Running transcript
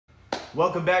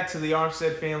Welcome back to the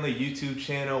Armstead Family YouTube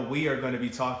channel. We are going to be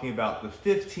talking about the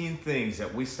 15 things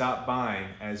that we stopped buying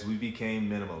as we became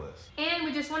minimalists. And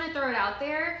we just want to throw it out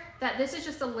there that this is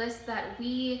just a list that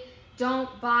we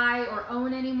don't buy or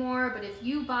own anymore, but if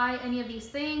you buy any of these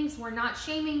things, we're not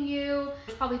shaming you.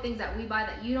 There's probably things that we buy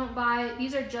that you don't buy.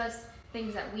 These are just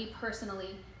things that we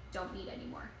personally don't need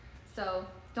anymore. So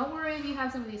don't worry if you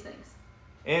have some of these things.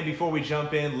 And before we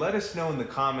jump in, let us know in the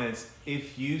comments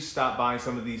if you stopped buying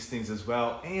some of these things as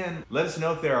well. And let us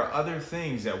know if there are other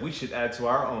things that we should add to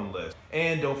our own list.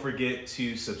 And don't forget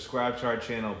to subscribe to our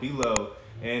channel below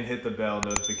and hit the bell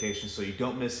notification so you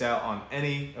don't miss out on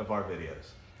any of our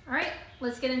videos. All right,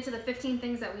 let's get into the 15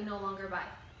 things that we no longer buy.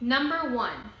 Number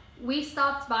 1, we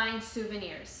stopped buying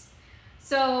souvenirs.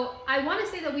 So I want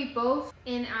to say that we both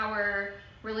in our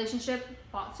relationship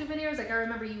bought souvenirs. Like I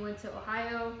remember you went to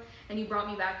Ohio and you brought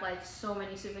me back like so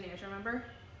many souvenirs, remember?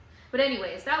 But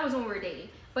anyways, that was when we were dating.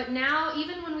 But now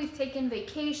even when we've taken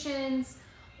vacations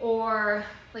or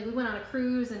like we went on a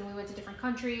cruise and we went to different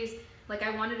countries, like I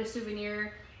wanted a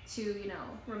souvenir to, you know,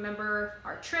 remember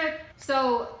our trip.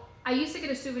 So I used to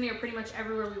get a souvenir pretty much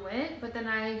everywhere we went, but then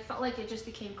I felt like it just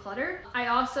became clutter. I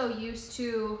also used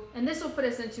to, and this will put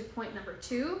us into point number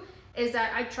 2, is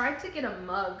that I tried to get a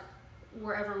mug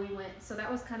wherever we went. So that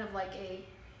was kind of like a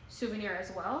souvenir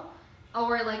as well.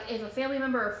 Or like if a family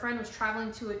member or friend was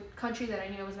traveling to a country that I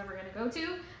knew I was never gonna go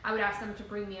to, I would ask them to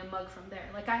bring me a mug from there.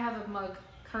 Like I have a mug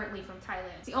currently from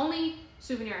Thailand. It's the only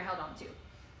souvenir I held on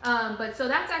to. But so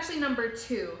that's actually number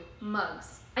 2,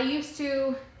 mugs. I used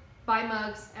to buy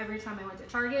mugs every time I went to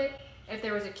Target. If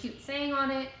there was a cute saying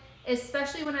on it,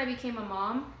 especially when I became a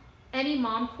mom, any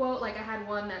mom quote, like I had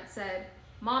one that said,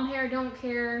 "Mom hair don't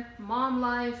care, mom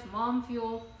life, mom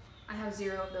fuel." I have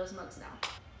 0 of those mugs now.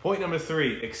 Point number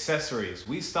 3, accessories.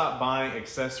 We stopped buying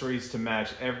accessories to match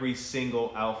every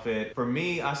single outfit. For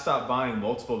me, I stopped buying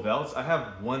multiple belts. I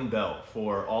have one belt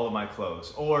for all of my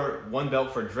clothes, or one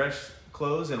belt for dress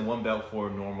clothes and one belt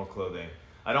for normal clothing.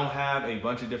 I don't have a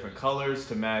bunch of different colors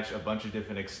to match a bunch of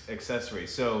different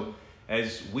accessories. So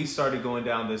as we started going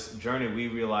down this journey, we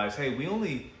realized, hey, we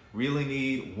only really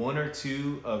need 1 or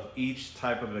 2 of each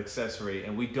type of accessory,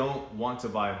 and we don't want to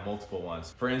buy multiple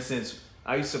ones. For instance,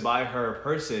 I used to buy her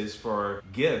purses for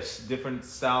gifts, different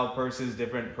style purses,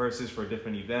 different purses for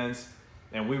different events.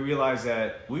 And we realized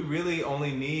that we really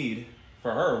only need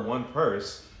for her 1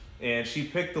 purse, and she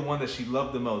picked the one that she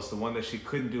loved the most, the one that she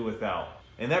couldn't do without.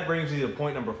 And that brings me to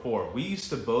point number 4. We used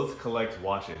to both collect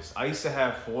watches. I used to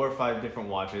have 4 or 5 different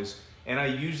watches, and I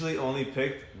usually only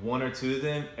picked 1 or 2 of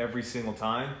them every single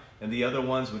time, and the other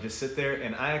ones would just sit there.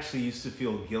 And I actually used to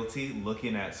feel guilty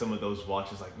looking at some of those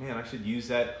watches, like, man, I should use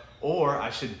that, or I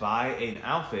should buy an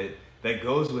outfit that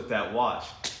goes with that watch.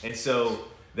 And so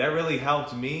that really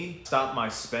helped me stop my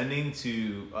spending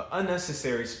to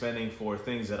unnecessary spending for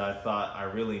things that I thought I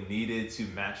really needed to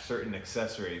match certain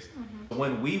accessories.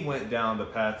 When we went down the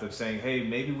path of saying, hey,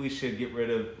 maybe we should get rid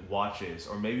of watches,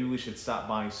 or maybe we should stop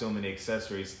buying so many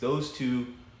accessories, those 2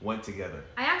 went together.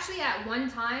 I actually at one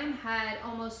time had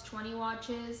almost 20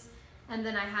 watches, and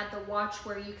then I had the watch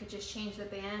where you could just change the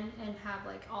band and have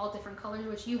like all different colors,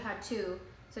 which you had too.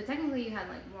 So technically you had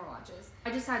like more watches.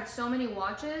 I just had so many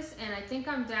watches, and I think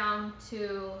I'm down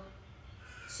to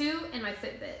 2 in my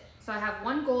FITBIT. So I have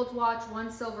 1 gold watch, 1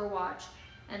 silver watch,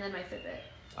 and then my FITBIT.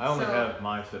 I only have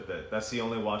my FITBIT. That's the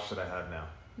only watch that I have now.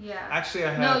 Yeah. Actually,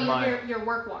 I have your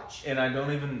work watch. And I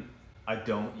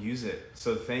don't use it.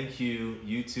 So thank you,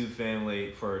 YouTube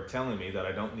family, for telling me that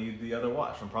I don't need the other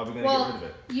watch. I'm probably gonna get rid of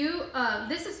it.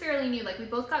 This is fairly new. Like we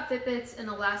both got FITBITs in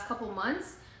the last couple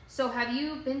months. So have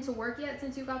you been to work yet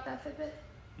since you got that FITBIT?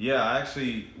 Yeah, I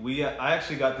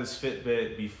actually got this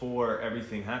Fitbit before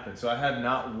everything happened. So I had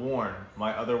not worn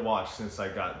my other watch since I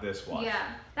got this watch. Yeah,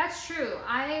 that's true.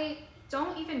 I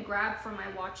don't even grab for my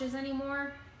watches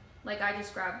anymore. Like I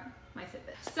just grab my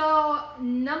Fitbit. So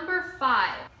number 5,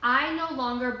 I no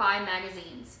longer buy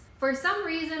magazines. For some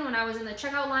reason, when I was in the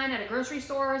checkout line at a grocery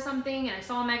store or something and I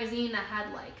saw a magazine that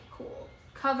had like cool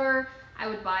cover, I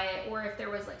would buy it. Or if there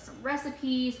was like some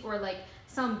recipes or like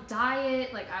some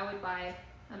diet, like I would buy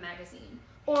a magazine.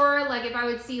 Or like if I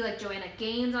would see like Joanna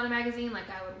Gaines on a magazine, like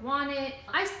I would want it.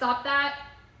 I stopped that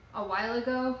a while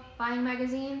ago, buying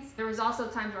magazines. There was also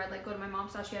times where I'd like go to my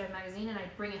mom's house, she had a magazine, and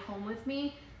I'd bring it home with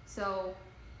me. So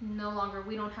no longer,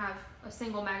 we don't have a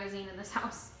single magazine in this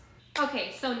house.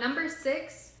 Okay, so number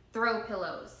 6, throw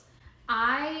pillows.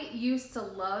 I used to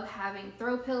love having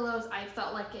throw pillows. I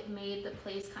felt like it made the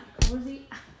place kind of cozy.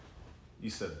 You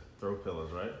said throw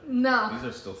pillows, right? No. These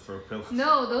are still throw pillows.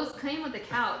 No, those came with the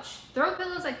couch. Throw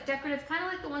pillows, like decorative, kind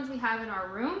of like the ones we have in our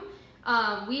room.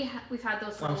 We've had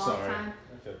those for a I'm long sorry. time.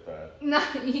 I feel bad. No,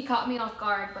 he caught me off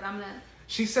guard, but I'm gonna.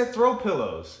 She said throw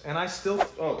pillows, and I still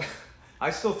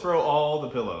throw all the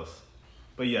pillows.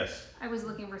 But yes, I was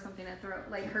looking for something to throw,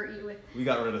 like hurt you with. we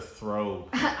got rid of throw.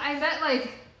 I bet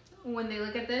like when they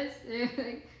look at this,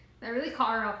 that really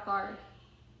caught her off guard.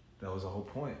 That was the whole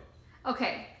point.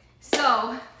 Okay,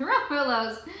 so throw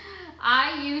pillows.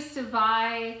 I used to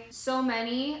buy so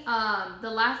many. The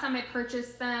last time I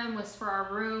purchased them was for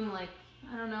our room, like,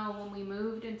 I don't know, when we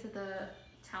moved into the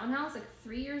townhouse like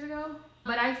 3 years ago.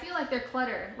 But I feel like they're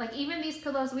clutter. Like even these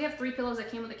pillows, we have 3 pillows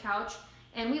that came with the couch,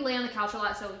 and we lay on the couch a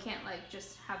lot, so we can't like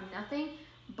just have nothing.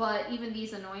 But even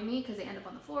these annoy me because they end up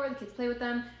on the floor, the kids play with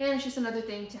them, and it's just another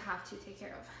thing to have to take care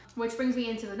of. Which brings me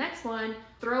into the next one,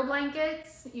 throw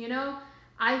blankets. You know,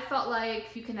 I felt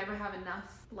like you can never have enough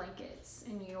blankets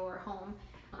in your home.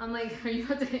 I'm like, are you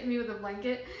about to hit me with a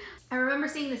blanket? I remember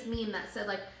seeing this meme that said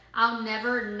like, I'll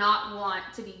never not want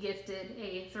to be gifted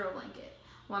a throw blanket.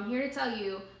 Well, I'm here to tell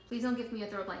you, please don't gift me a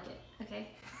throw blanket, okay?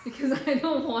 Because I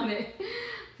don't want it.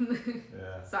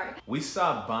 Yeah. Sorry. We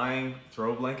stopped buying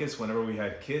throw blankets whenever we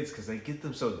had kids because they get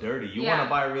them so dirty. You Yeah. want to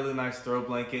buy a really nice throw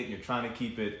blanket, and you're trying to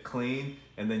keep it clean,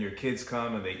 and then your kids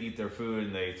come and they eat their food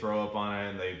and they throw up on it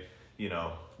and they, you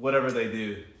know, whatever they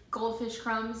do. Goldfish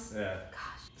crumbs. Yeah. Gosh.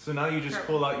 So now you just Sure.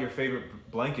 pull out your favorite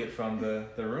blanket from the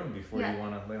room before Yeah. you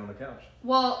want to lay on the couch.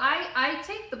 Well, I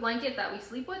take the blanket that we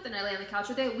sleep with and I lay on the couch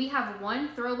with it. We have one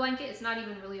throw blanket. It's not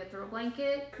even really a throw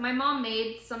blanket. My mom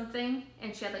made something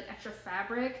and she had like extra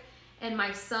fabric. And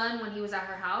my son, when he was at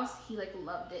her house, he like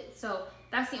loved it. So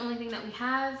that's the only thing that we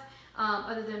have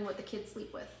other than what the kids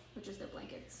sleep with, which is their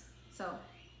blankets. So,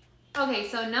 okay,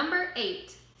 so number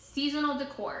 8, seasonal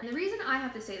decor. And the reason I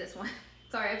have to say this one,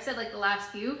 sorry, I've said like the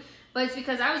last few, but it's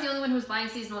because I was the only one who was buying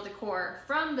seasonal decor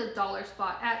from the dollar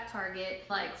spot at Target.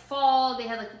 Like fall, they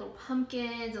had like little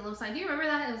pumpkins and little signs. Do you remember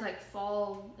that? It was like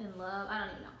fall in love. I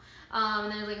don't even know.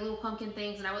 And then there was like little pumpkin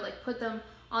things, and I would like put them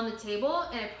on the table,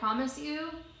 and I promise you,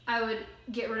 I would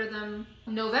get rid of them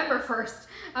November 1st.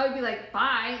 I would be like,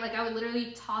 bye. Like I would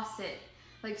literally toss it.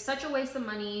 Like such a waste of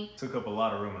money. Took up a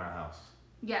lot of room in our house.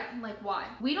 Yeah, like why?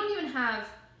 We don't even have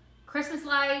Christmas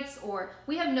lights, or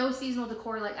we have no seasonal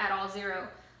decor like at all, zero.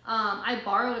 I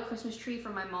borrowed a Christmas tree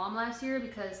from my mom last year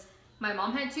because my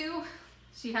mom had 2.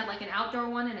 She had like an outdoor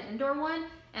one and an indoor one,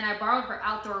 and I borrowed her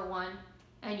outdoor one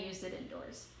and used it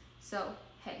indoors. So,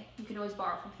 hey, you can always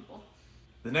borrow from people.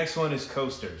 The next one is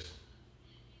coasters.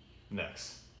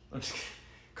 Next. I'm just kidding.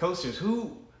 Coasters.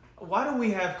 Why do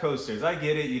we have coasters? I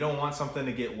get it. You don't want something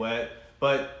to get wet,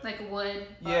 but Like wood.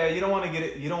 yeah, you don't want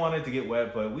it to get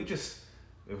wet, but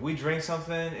if we drink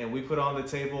something and we put it on the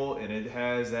table and it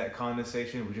has that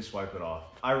condensation, we just wipe it off.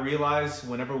 I realized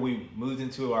whenever we moved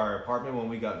into our apartment when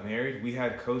we got married, we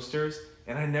had coasters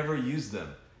and I never used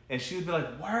them. And she would be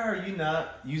like, why are you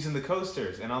not using the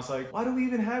coasters? And I was like, why do we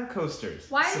even have coasters?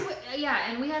 Why?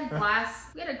 Yeah, and we had glass.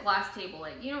 We had a glass table.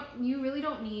 Like you really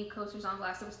don't need coasters on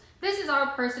glass tables. This is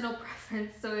our personal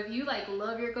preference. So if you like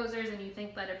love your coasters and you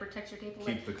think that it protects your table,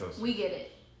 Keep the coasters. We get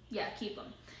it. Yeah, keep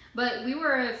them. But we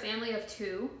were a family of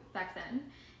 2 back then,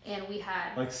 and we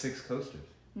had Like 6 coasters.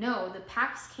 No, the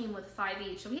packs came with 5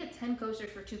 each, so we had 10 coasters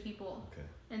for 2 people. Okay.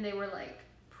 And they were like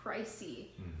pricey.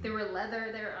 Mm-hmm. They were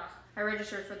leather. I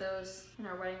registered for those in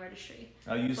our wedding registry.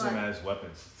 I use them as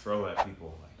weapons to throw at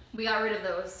people. We got rid of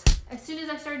those. As soon as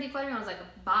I started decluttering, I was like,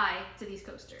 bye to these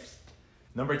coasters.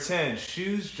 Number 10,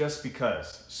 shoes just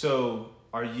because. So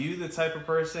are you the type of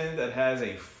person that has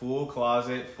a full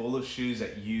closet full of shoes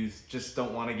that you just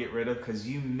don't want to get rid of because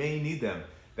you may need them?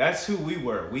 That's who we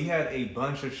were. We had a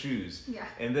bunch of shoes. Yeah.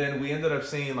 And then we ended up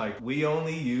saying like, we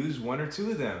only use 1 or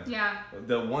 2 of them. Yeah.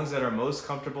 The ones that are most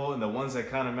comfortable and the ones that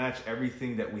kind of match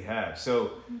everything that we have.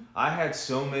 So I had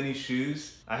so many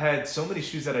shoes. I had so many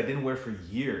shoes that I didn't wear for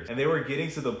years. And they were getting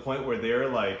to the point where they're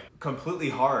like completely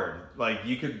hard. Like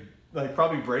you could like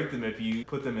probably break them if you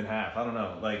put them in half. I don't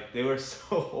know. Like they were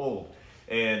so old.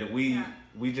 And we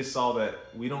just saw that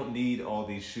we don't need all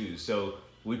these shoes. So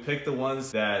we picked the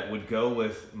ones that would go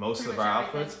with most of our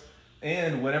outfits.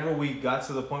 And whenever we got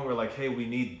to the point where like, hey, we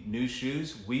need new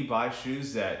shoes, we buy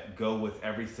shoes that go with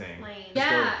everything.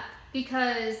 Yeah,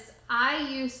 because I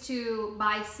used to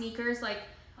buy sneakers. Like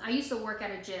I used to work at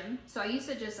a gym, so I used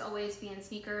to just always be in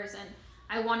sneakers, and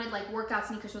I wanted like workout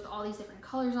sneakers with all these different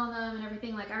colors on them and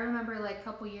everything. Like I remember like a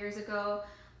couple years ago,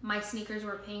 my sneakers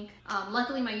were pink.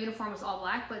 Luckily my uniform was all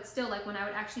black, but still like when I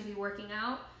would actually be working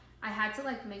out, I had to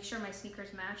like make sure my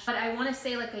sneakers matched. But I want to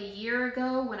say like a year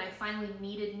ago when I finally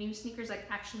needed new sneakers, like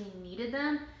actually needed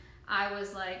them, I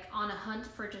was like on a hunt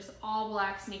for just all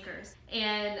black sneakers.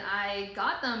 And I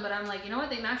got them, but I'm like, you know what?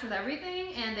 They match with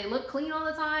everything and they look clean all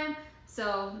the time.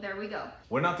 So there we go.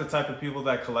 We're not the type of people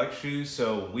that collect shoes,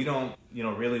 so we don't,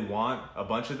 really want a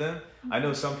bunch of them. I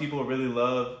know some people really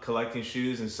love collecting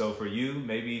shoes, and so for you,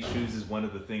 maybe shoes is one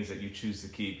of the things that you choose to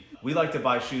keep. We like to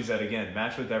buy shoes that, again,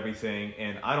 match with everything,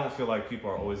 and I don't feel like people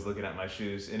are always looking at my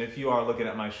shoes. And if you are looking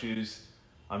at my shoes,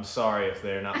 I'm sorry if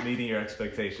they're not meeting your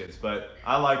expectations, but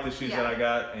I like the shoes that I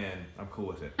got, and I'm cool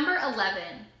with it. Number 11,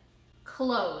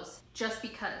 clothes, just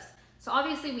because. So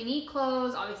obviously we need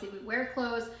clothes, obviously we wear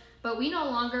clothes, but we no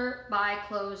longer buy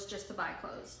clothes just to buy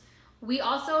clothes. We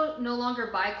also no longer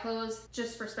buy clothes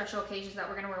just for special occasions that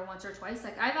we're gonna wear once or twice.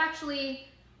 Like I've actually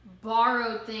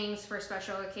borrowed things for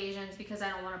special occasions because I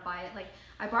don't wanna buy it. Like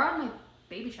I borrowed my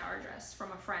baby shower dress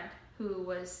from a friend who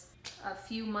was a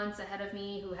few months ahead of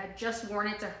me, who had just worn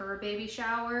it to her baby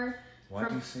shower. Why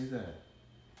do you say that?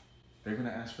 They're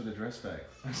gonna ask for the dress back.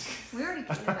 We already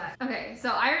gave it back. Okay, so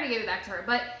I already gave it back to her.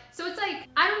 But so it's like,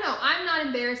 I don't know, I'm not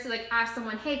embarrassed to like ask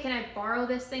someone, hey, can I borrow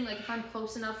this thing? Like if I'm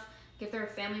close enough, if they're a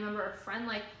family member or a friend,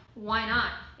 like why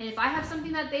not? And if I have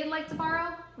something that they'd like to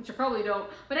borrow, which I probably don't,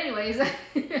 but anyways,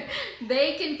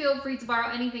 they can feel free to borrow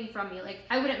anything from me. Like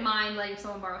I wouldn't mind letting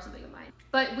someone borrow something of mine.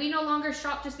 But we no longer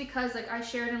shop just because, like I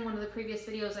shared in one of the previous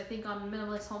videos, I think on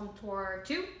Minimalist Home Tour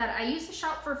 2, that I used to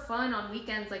shop for fun on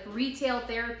weekends. Like retail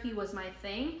therapy was my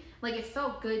thing. Like it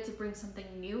felt good to bring something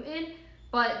new in,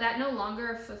 but that no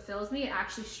longer fulfills me. It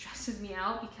actually stresses me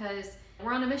out because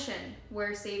we're on a mission.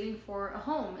 We're saving for a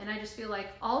home. And I just feel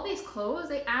like all these clothes,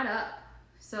 they add up.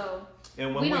 So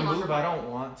and when we move, I don't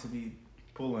want to be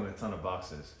pulling a ton of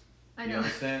boxes. I know. You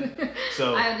understand?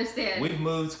 So I understand. We've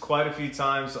moved quite a few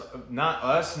times, not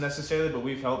us necessarily, but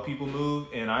we've helped people move.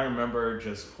 And I remember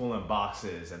just pulling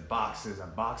boxes and boxes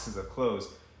and boxes of clothes.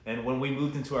 And when we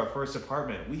moved into our first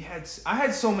apartment, I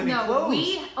had so many clothes.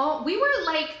 We were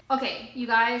like, okay, you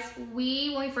guys,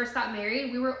 when we first got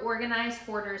married, we were organized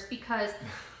hoarders because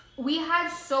we had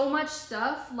so much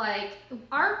stuff. Like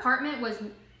our apartment was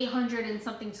 800 and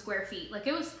something square feet. Like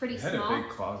it was pretty small. It had a big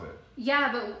closet.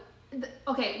 Yeah, but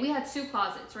okay, we had 2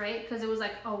 closets, right? Because it was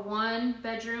like a 1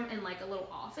 bedroom and like a little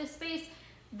office space.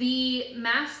 The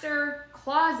master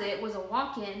closet was a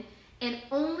walk-in and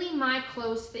only my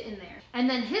clothes fit in there. And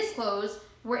then his clothes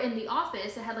were in the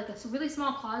office. It had like a really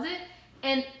small closet.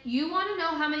 And you want to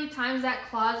know how many times that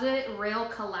closet rail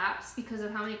collapsed because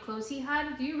of how many clothes he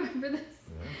had? Do you remember this?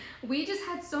 Yeah. We just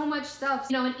had so much stuff.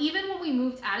 And even when we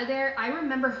moved out of there, I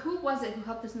remember, who was it who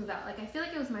helped us move out? Like, I feel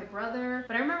like it was my brother.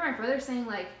 But I remember my brother saying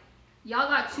like, y'all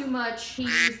got too much. He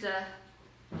used a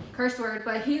curse word,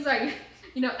 but he's like,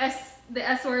 the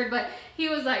S word, but he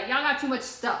was like, y'all got too much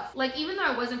stuff. Like, even though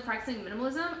I wasn't practicing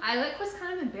minimalism, I like was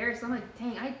kind of embarrassed. I'm like,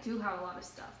 dang, I do have a lot of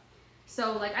stuff.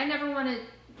 So like, I never want to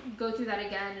go through that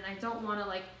again, and I don't want to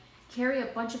like carry a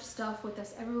bunch of stuff with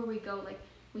us everywhere we go. Like,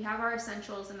 we have our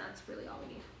essentials, and that's really all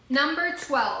we need. Number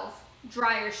 12,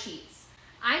 dryer sheets.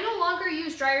 I no longer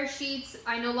use dryer sheets.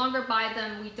 I no longer buy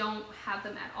them. We don't have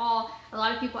them at all. A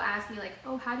lot of people ask me like,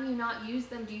 oh, how do you not use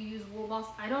them? Do you use wool balls?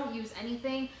 I don't use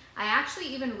anything. I actually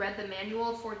even read the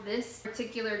manual for this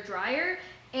particular dryer,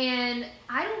 and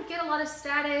I don't get a lot of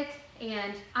static,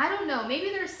 and I don't know, maybe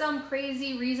there's some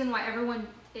crazy reason why everyone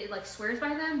like swears by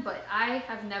them, but I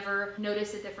have never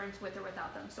noticed a difference with or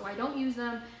without them. So I don't use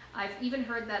them. I've even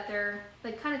heard that they're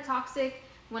like kind of toxic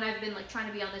when I've been like trying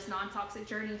to be on this non-toxic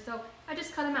journey. So I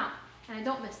just cut them out and I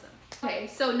don't miss them. Okay,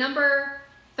 so number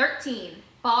 13,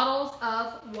 bottles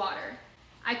of water.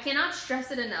 I cannot stress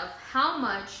it enough how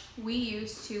much we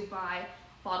used to buy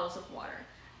bottles of water.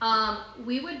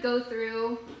 We would go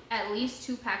through at least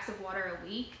 2 packs of water a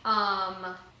week,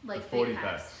 like 40 big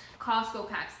packs, Costco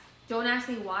packs. Don't ask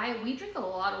me why. We drink a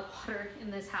lot of water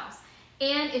in this house.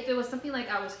 And if it was something like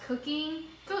I was cooking,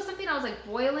 if it was something I was like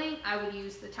boiling, I would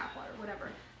use the tap water, whatever.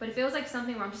 But if it was like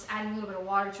something where I'm just adding a little bit of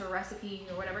water to a recipe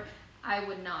or whatever, I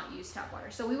would not use tap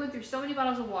water. So we went through so many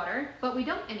bottles of water, but we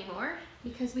don't anymore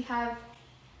because we have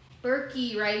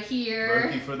Berkey right here.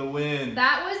 Berkey for the win.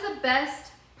 That was the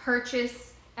best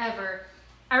purchase ever.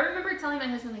 I remember telling my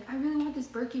husband, like, I really want this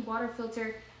Berkey water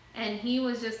filter. And he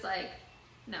was just like,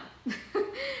 no.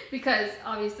 Because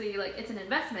obviously, like, it's an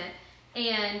investment.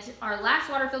 And our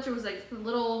last water filter was like a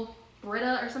little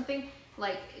Brita or something.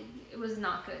 Like, it was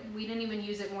not good. We didn't even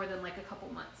use it more than like a couple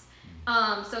months.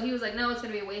 So he was like, no, it's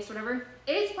gonna be a waste, whatever.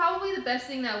 It's probably the best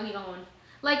thing that we own.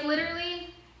 Like, literally,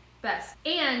 best.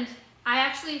 And I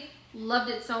actually loved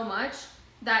it so much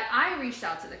that I reached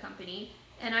out to the company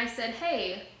and I said,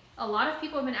 hey, a lot of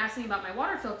people have been asking me about my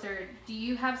water filter. Do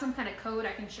you have some kind of code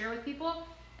I can share with people?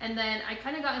 And then I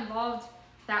kind of got involved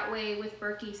that way with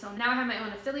Berkey. So now I have my own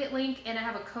affiliate link and I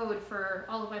have a code for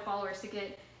all of my followers to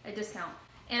get a discount.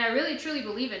 And I really truly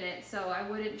believe in it, so I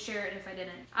wouldn't share it if I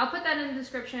didn't. I'll put that in the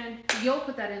description. You'll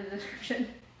put that in the description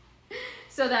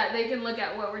so that they can look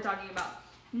at what we're talking about.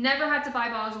 Never had to buy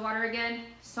bottles of water again.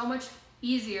 So much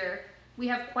easier. We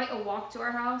have quite a walk to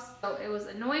our house, so it was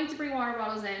annoying to bring water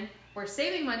bottles in. We're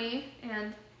saving money,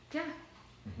 and yeah,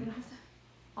 we don't have to.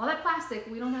 All that plastic,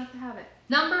 we don't have to have it.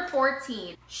 Number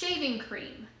 14, shaving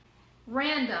cream.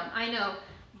 Random, I know,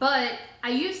 but I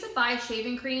used to buy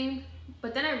shaving cream,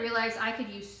 but then I realized I could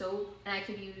use soap and I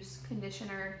could use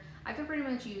conditioner. I could pretty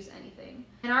much use anything.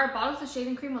 And our bottles of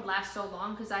shaving cream would last so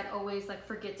long because I'd always like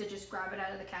forget to just grab it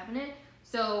out of the cabinet.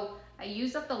 So I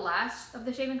used up the last of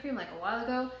the shaving cream like a while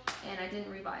ago and I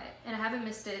didn't rebuy it. And I haven't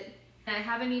missed it. And I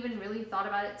haven't even really thought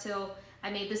about it till I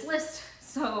made this list.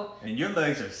 So. And your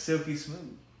legs are silky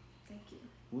smooth. Thank you.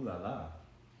 Ooh la la.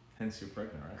 Hence you're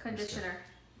pregnant, right? Conditioner.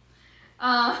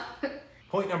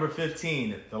 Point number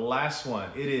 15, the last one.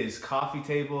 It is coffee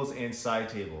tables and side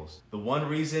tables. The one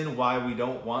reason why we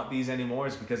don't want these anymore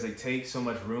is because they take so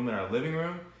much room in our living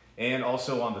room and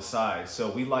also on the sides. So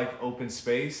we like open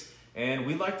space and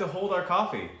we like to hold our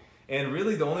coffee. And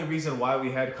really the only reason why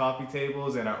we had coffee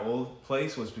tables in our old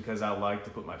place was because I like to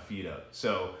put my feet up.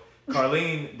 So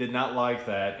Carlene did not like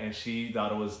that and she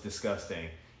thought it was disgusting.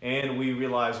 And we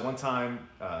realized one time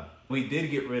we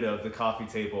did get rid of the coffee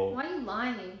table. Why are you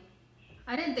lying?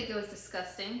 I didn't think it was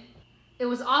disgusting. It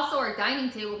was also our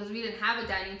dining table because we didn't have a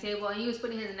dining table and he was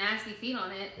putting his nasty feet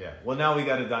on it. Yeah, well now we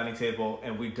got a dining table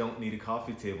and we don't need a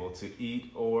coffee table to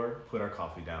eat or put our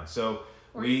coffee down. So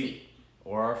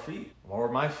or our feet,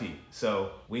 or my feet.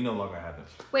 So we no longer have them.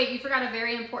 Wait, you forgot a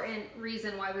very important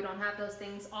reason why we don't have those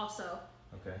things also.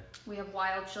 Okay. We have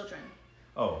wild children.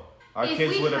 Oh, our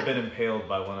kids would have been impaled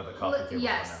by one of the coffee tables.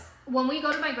 Yes. When we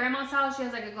go to my grandma's house, she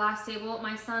has like a glass table.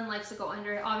 My son likes to go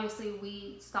under it. Obviously,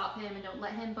 we stop him and don't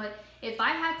let him. But if I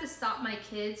had to stop my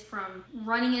kids from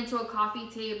running into a coffee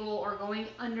table or going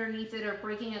underneath it or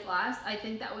breaking a glass, I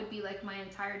think that would be like my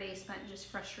entire day spent just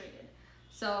frustrated.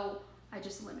 So I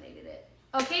just eliminated it.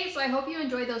 Okay, so I hope you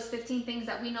enjoyed those 15 things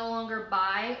that we no longer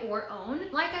buy or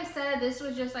own. Like I said, this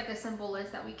was just like a simple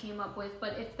list that we came up with,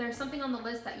 but if there's something on the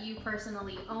list that you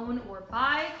personally own or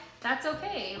buy, that's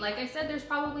okay. Like I said, there's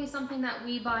probably something that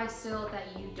we buy still that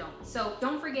you don't. So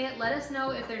don't forget, let us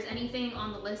know if there's anything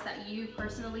on the list that you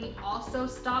personally also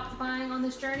stopped buying on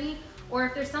this journey, or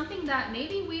if there's something that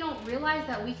maybe we don't realize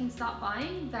that we can stop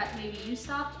buying that maybe you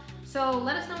stopped. So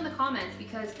let us know in the comments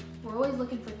because we're always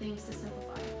looking for things to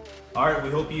simplify. All right, we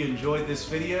hope you enjoyed this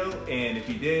video, and if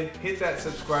you did, hit that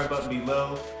subscribe button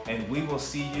below, and we will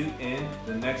see you in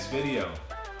the next video.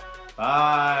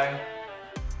 Bye.